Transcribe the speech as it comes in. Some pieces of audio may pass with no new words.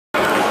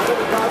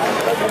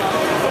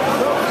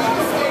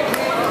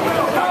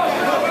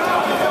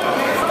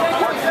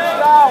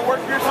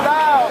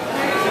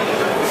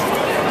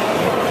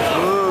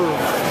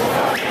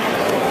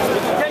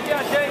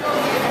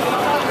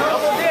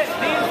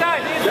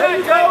There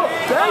you go.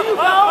 There you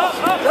go.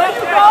 There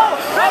you go.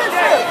 Finish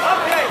it.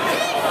 Okay.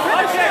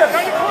 Finish it.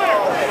 Turn the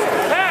corner.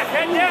 Back,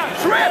 head down.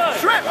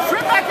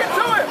 Shrimp back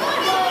into him.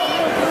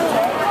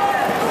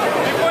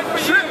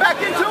 Shrimp back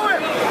into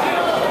him.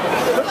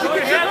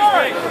 Shoulder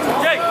heavy,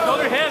 Jake.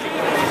 Shoulder heavy.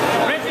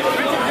 Rinse it,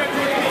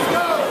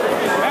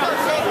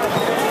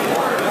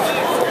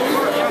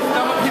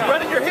 Keep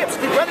running your hips.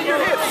 Keep running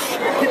your hips.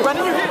 Keep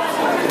running your hips.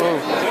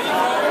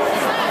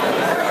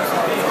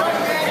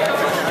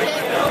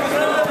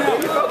 There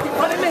you go. Keep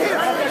running the hips.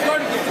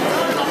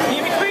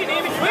 In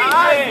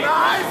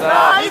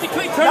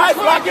between. Nice.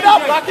 Lock it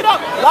up. Lock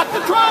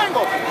the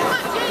triangle.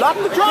 Lock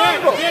the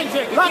triangle.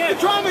 Lock the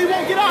triangle. He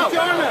won't get out. Get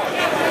your arm out.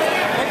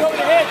 And go to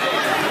the head,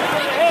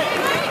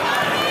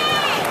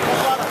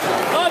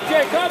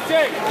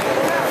 Jake.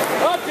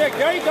 Up, Jake.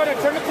 There you go. Now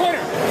turn the corner.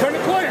 Head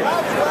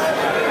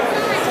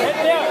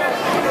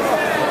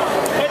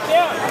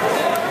down.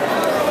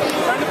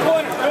 Turn the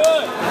corner.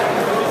 Good.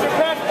 It's your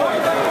pass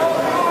point.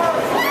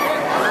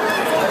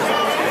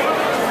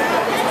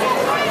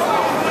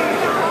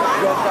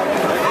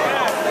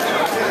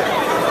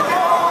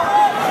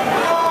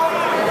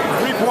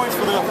 3 points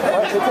for them.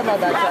 It's in my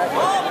backpack.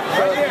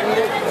 So if you need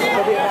it,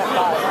 it'll be at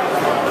 5.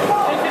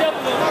 Lift it up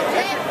a little.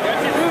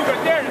 That's your move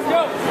right there. Let's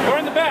go. We're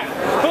in the back.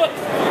 Hook.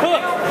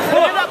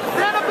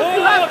 Stand up if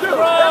you have to.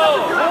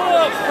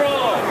 Hook, bro.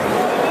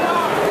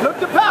 Look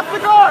to pass the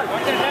guard.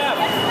 Watch that half.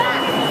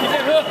 Get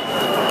that hook.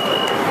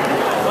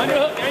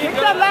 Underhook. There you Kick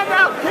go. that leg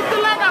out. Get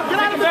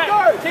out of the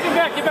guard. Take him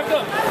back. Get back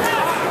up.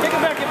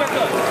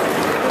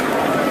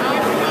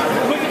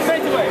 Push it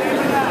straight away.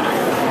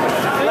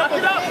 Lock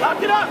it up.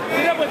 Get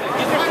up with it.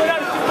 Get your foot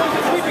out and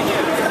sweep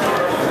again.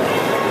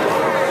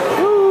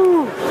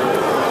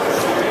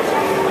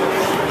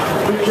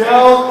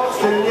 Miguel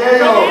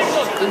Caneos,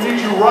 we need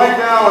you right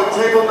now at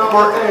table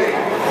number 8.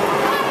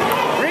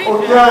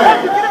 Okay,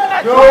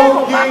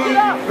 no gi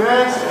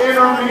men's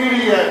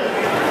intermediate,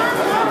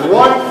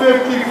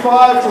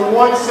 155 to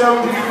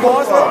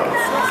 174.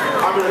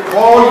 I'm going to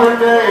call your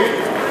name.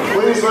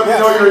 Please let me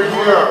know you're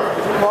here.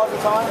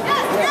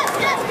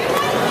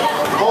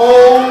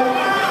 Cole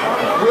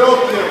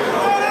Wilkins,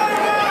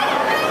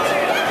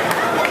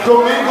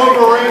 Domingo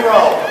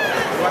Moreno,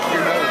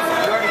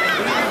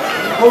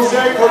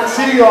 Jose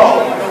Portillo,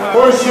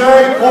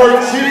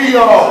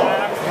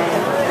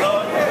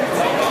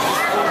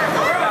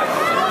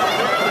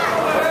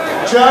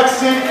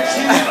 Jackson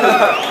Chico.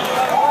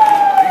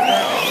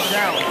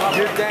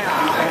 You're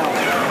down.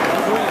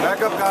 Back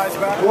up, guys.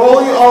 Back.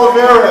 Rolly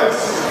Oliveras.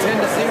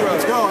 10-0.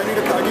 Let's go. I need a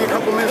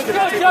couple minutes to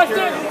get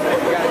Justin.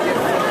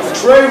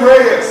 Trey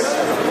Reyes.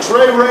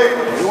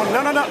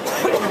 No.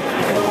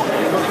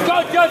 Let's go,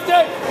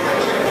 Justin.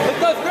 Let's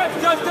go, stretch,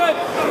 Justin.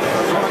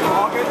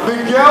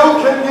 Miguel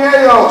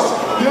Caneos.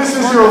 This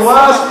is your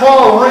last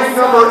call, ring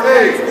number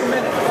 8.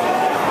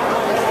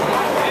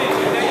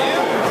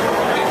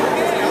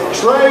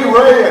 Trey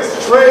Reyes.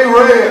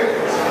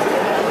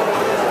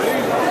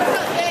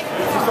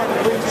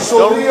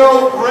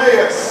 Solio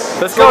Reyes.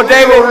 Let's go,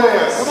 David.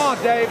 Come on,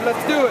 Dave.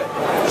 Let's do it.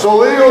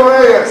 Solio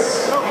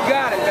Reyes. You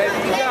got it, baby.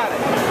 You got it.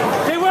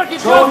 Stay working,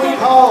 Tony Justin.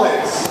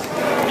 Collins.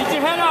 Get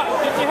your head up.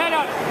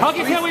 Hug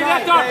his head with your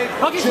left arm.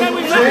 Hug his head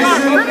with your left arm.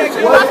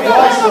 Jason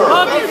Weiser.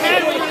 Hug his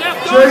head with your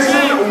left arm.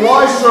 Jason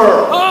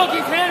Weiser. Hug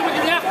his head with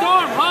your left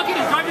arm. Hug it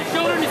and drive your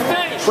shoulder in his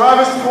face.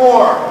 Travis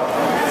Moore.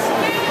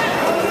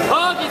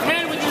 Hug his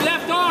head with your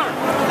left arm.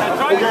 Now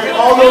drive your Okay,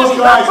 shoulder all those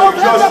in his guys have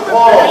just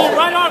called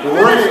right arm.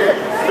 ring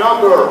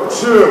number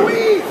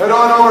 2. Head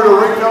on over to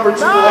ring number 2.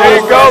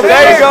 There you go.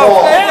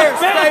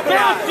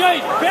 Bounce,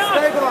 Jake. Bounce.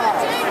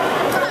 Stabilize.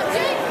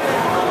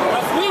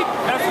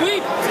 Now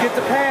sweep. Get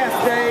the pass,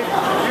 Dave.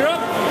 You're up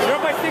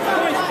by 6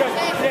 points,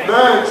 Justin.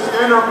 Men's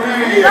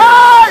intermediate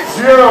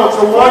 0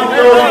 to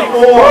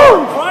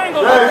 134.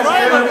 Men's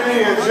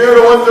intermediate 0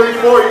 to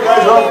 134. You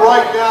guys are up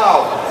right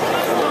now.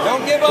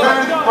 Don't give up.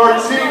 Kenneth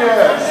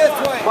Martinez,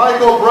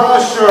 Michael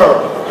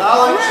Brasher,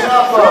 Alan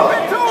Chapa,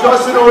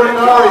 Justin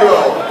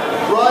Ordinario,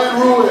 Brian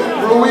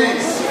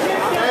Ruiz,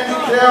 Andy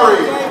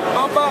Carey,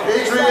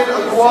 Adrian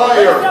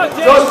Aguirre,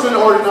 Justin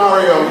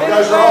Ordinario. You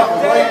guys are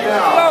up right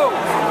now.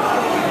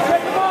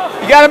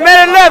 You got a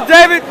minute left,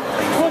 David.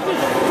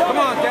 Come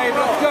on, Dave.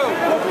 Let's go.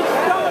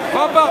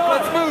 Pump up.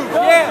 Let's move.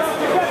 Yes.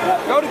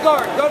 Go to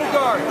guard.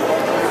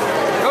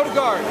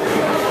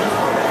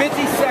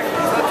 50 seconds.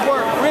 Let's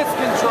work. Wrist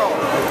control.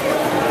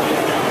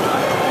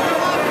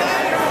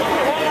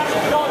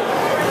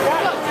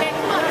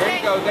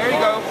 There you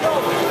go.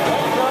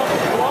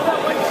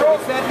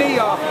 Cross that knee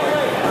off.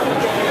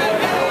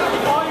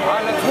 All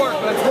right, let's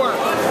work.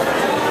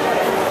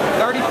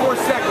 34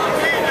 seconds.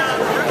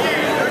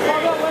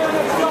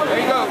 There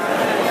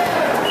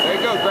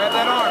you go. Grab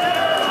that arm.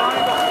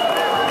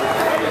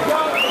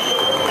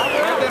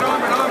 Grab that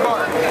arm and arm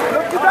bar.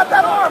 Look, you got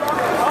that arm.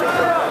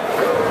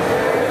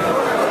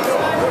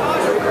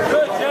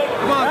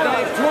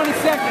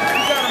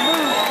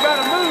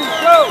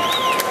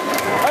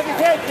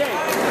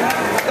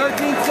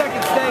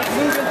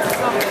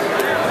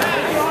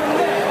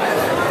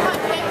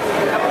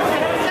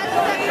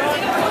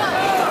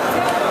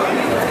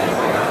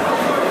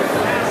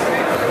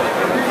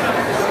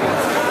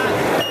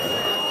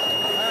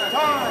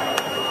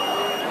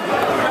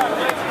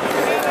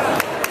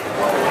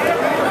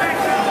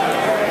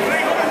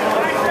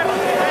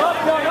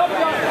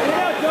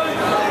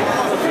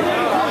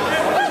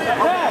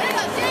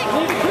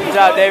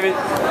 out,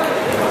 David.